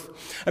earth.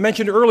 I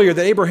mentioned earlier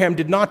that Abraham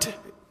did not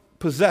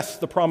possess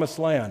the promised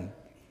land.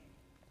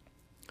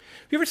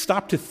 Have you ever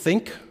stopped to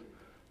think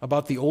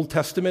about the Old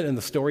Testament and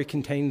the story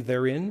contained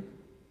therein?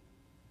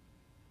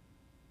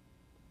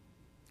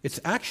 It's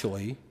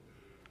actually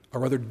a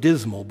rather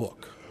dismal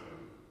book.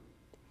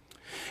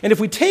 And if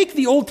we take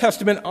the Old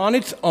Testament on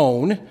its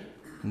own,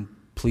 and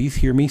please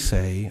hear me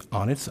say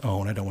on its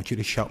own, I don't want you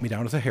to shout me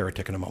down as a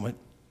heretic in a moment.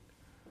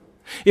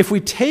 If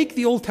we take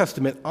the Old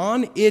Testament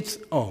on its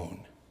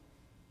own,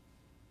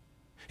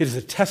 it is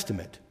a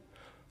testament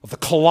of the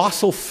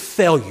colossal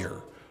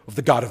failure of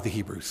the God of the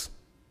Hebrews.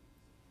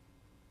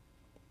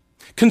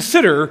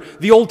 Consider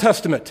the Old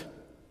Testament.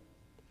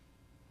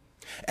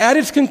 At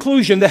its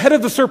conclusion, the head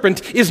of the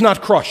serpent is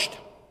not crushed.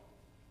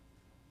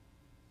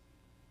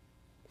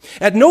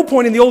 At no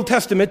point in the Old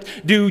Testament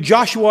do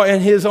Joshua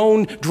and his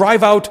own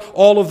drive out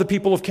all of the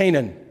people of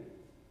Canaan.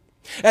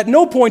 At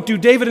no point do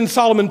David and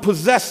Solomon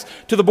possess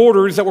to the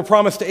borders that were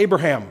promised to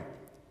Abraham.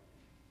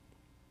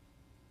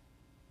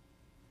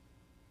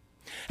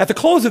 At the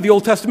close of the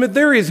Old Testament,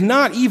 there is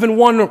not even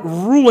one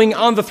ruling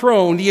on the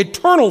throne, the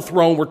eternal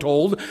throne, we're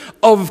told,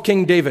 of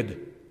King David.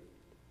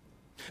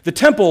 The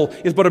temple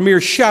is but a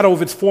mere shadow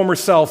of its former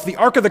self. The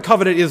Ark of the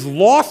Covenant is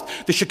lost,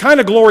 the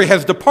Shekinah glory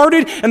has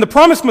departed, and the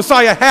promised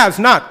Messiah has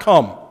not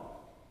come.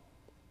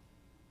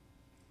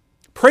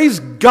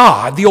 Praise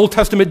God, the Old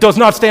Testament does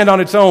not stand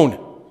on its own.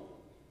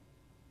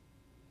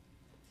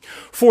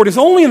 For it is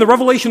only in the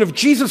revelation of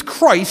Jesus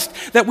Christ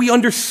that we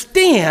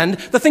understand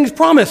the things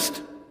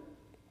promised.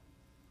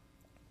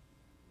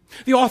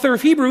 The author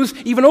of Hebrews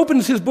even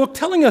opens his book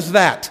telling us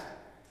that.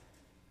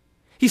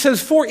 He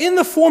says, "For in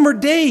the former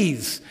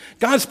days,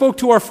 God spoke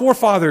to our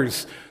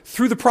forefathers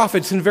through the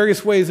prophets in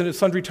various ways and at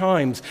sundry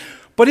times.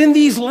 But in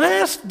these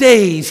last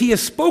days, he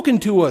has spoken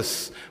to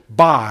us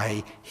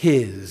by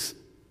his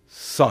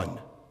Son."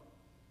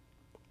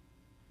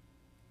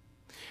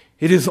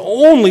 It is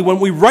only when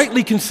we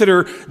rightly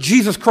consider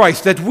Jesus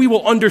Christ that we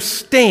will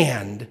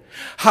understand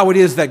how it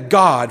is that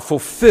God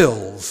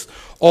fulfills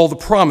all the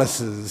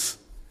promises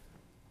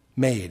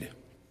made.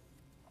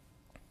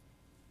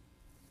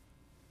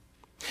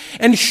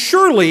 And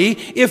surely,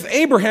 if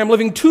Abraham,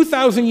 living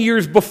 2,000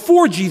 years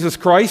before Jesus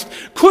Christ,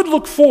 could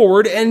look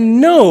forward and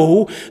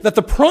know that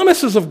the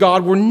promises of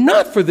God were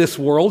not for this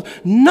world,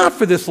 not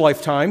for this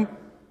lifetime,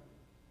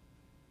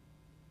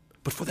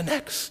 but for the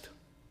next,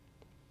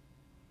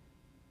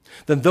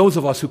 then those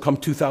of us who come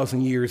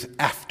 2,000 years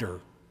after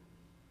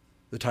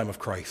the time of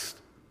Christ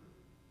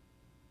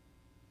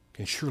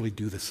can surely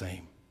do the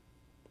same.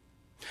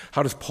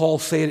 How does Paul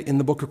say it in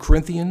the book of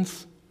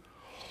Corinthians?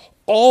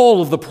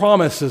 All of the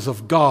promises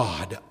of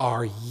God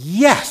are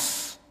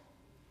yes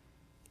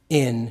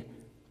in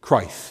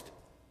Christ.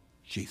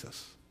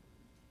 Jesus.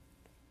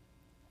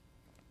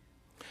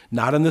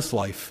 Not in this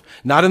life,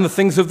 not in the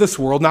things of this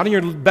world, not in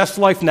your best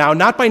life now,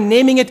 not by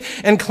naming it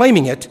and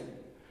claiming it,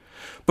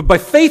 but by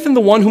faith in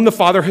the one whom the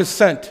Father has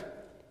sent.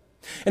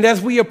 And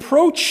as we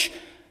approach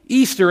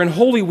Easter and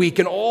Holy Week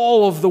and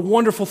all of the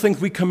wonderful things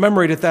we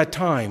commemorate at that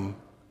time,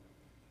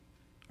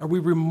 are we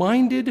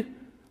reminded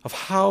of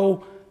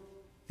how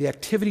the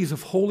activities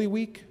of Holy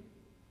Week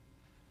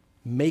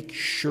make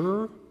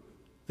sure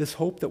this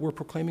hope that we're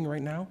proclaiming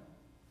right now?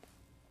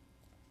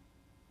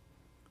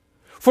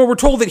 For we're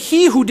told that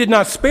he who did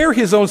not spare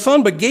his own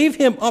son but gave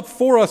him up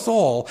for us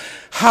all,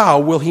 how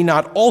will he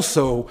not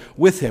also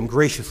with him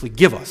graciously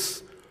give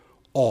us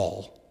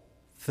all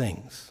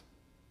things?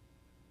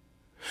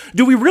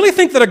 Do we really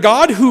think that a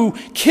God who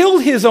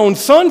killed his own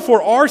son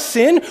for our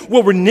sin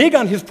will renege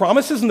on his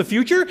promises in the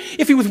future?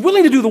 If he was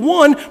willing to do the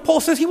one, Paul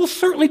says he will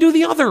certainly do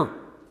the other.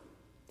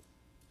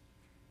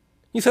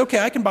 You say, okay,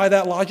 I can buy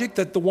that logic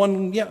that the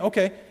one, yeah,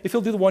 okay, if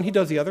he'll do the one, he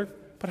does the other.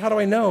 But how do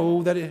I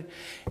know that it?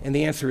 And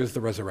the answer is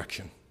the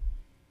resurrection.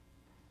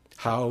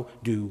 How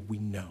do we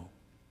know?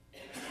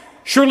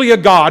 Surely a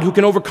God who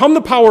can overcome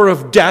the power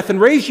of death and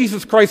raise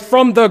Jesus Christ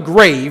from the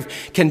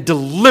grave can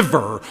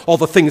deliver all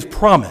the things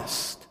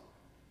promised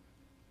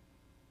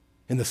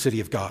in the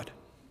city of God.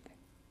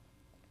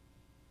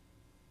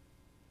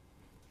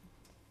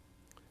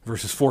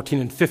 Verses 14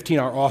 and 15,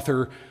 our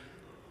author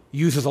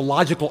uses a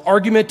logical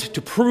argument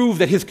to prove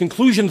that his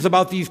conclusions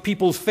about these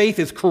people's faith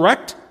is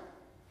correct.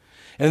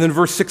 And then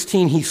verse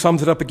 16, he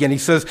sums it up again. He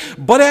says,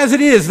 "But as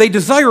it is, they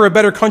desire a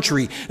better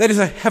country, that is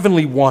a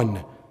heavenly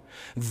one.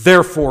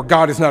 Therefore,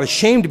 God is not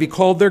ashamed to be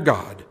called their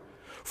God,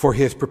 for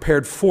he has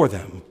prepared for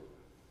them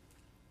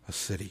a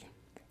city."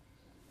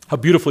 How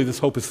beautifully this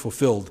hope is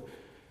fulfilled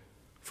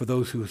for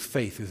those whose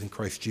faith is in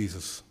Christ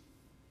Jesus.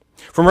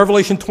 From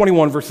Revelation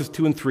 21, verses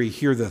 2 and 3,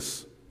 hear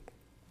this.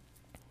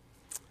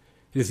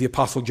 It is the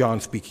Apostle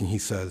John speaking. He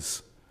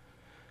says,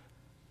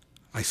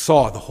 "I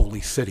saw the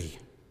holy city,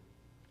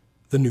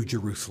 the New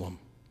Jerusalem,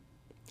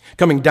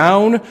 coming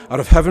down out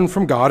of heaven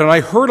from God, and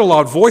I heard a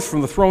loud voice from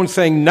the throne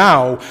saying,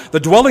 'Now the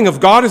dwelling of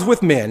God is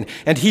with men,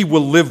 and he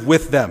will live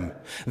with them.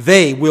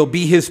 They will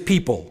be his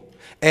people,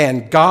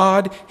 and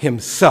God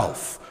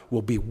himself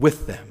will be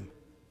with them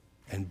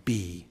and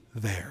be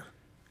their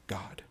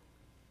God.'"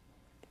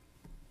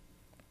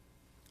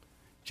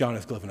 John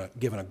has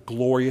given a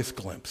glorious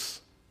glimpse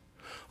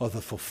of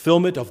the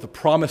fulfillment of the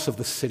promise of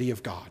the city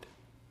of God.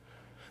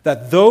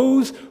 That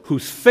those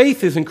whose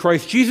faith is in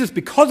Christ Jesus,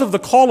 because of the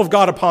call of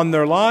God upon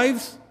their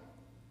lives,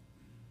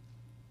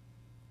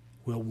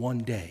 will one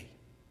day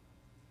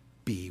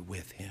be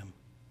with him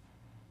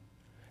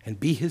and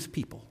be his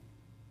people,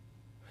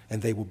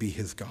 and they will be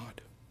his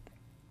God.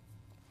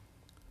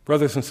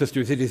 Brothers and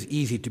sisters, it is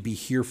easy to be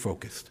here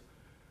focused.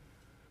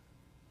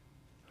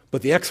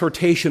 But the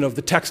exhortation of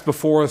the text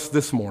before us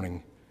this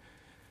morning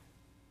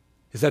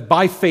is that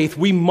by faith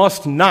we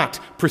must not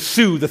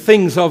pursue the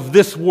things of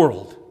this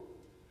world,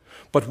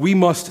 but we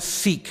must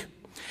seek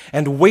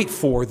and wait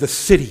for the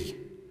city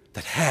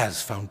that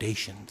has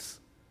foundations,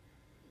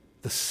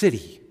 the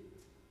city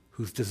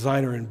whose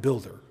designer and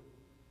builder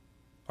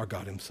are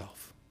God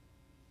himself.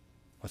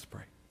 Let's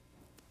pray.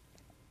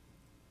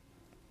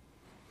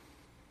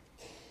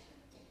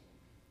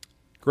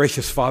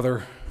 Gracious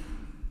Father,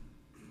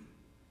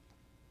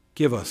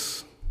 give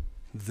us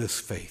this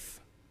faith.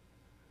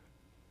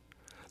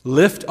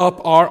 Lift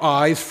up our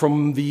eyes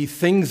from the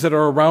things that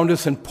are around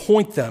us and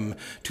point them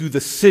to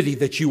the city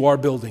that you are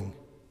building.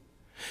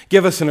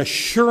 Give us an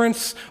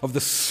assurance of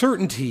the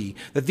certainty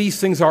that these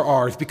things are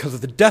ours because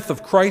of the death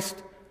of Christ,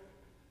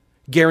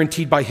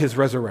 guaranteed by his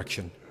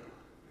resurrection.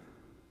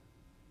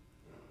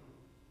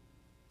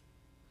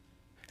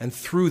 And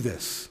through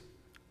this,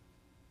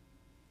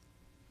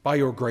 by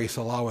your grace,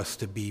 allow us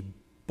to be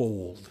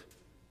bold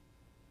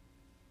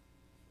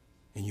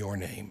in your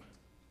name.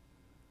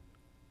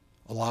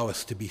 Allow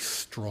us to be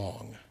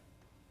strong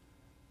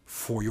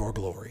for your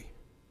glory.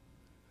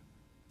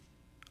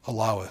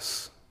 Allow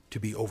us to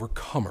be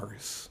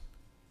overcomers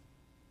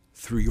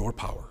through your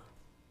power.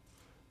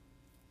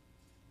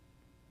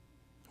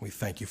 We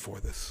thank you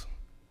for this.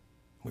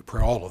 We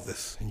pray all of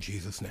this in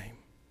Jesus' name.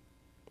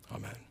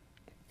 Amen.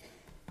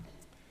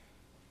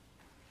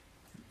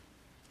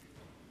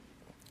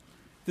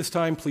 This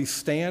time, please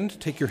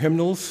stand, take your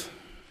hymnals,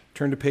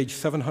 turn to page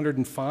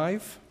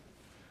 705.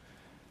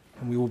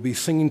 And we will be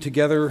singing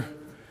together,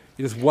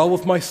 "It is Well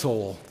With My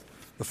Soul,"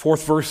 the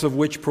fourth verse of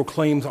which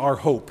proclaims our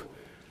hope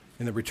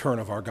in the return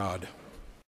of our God.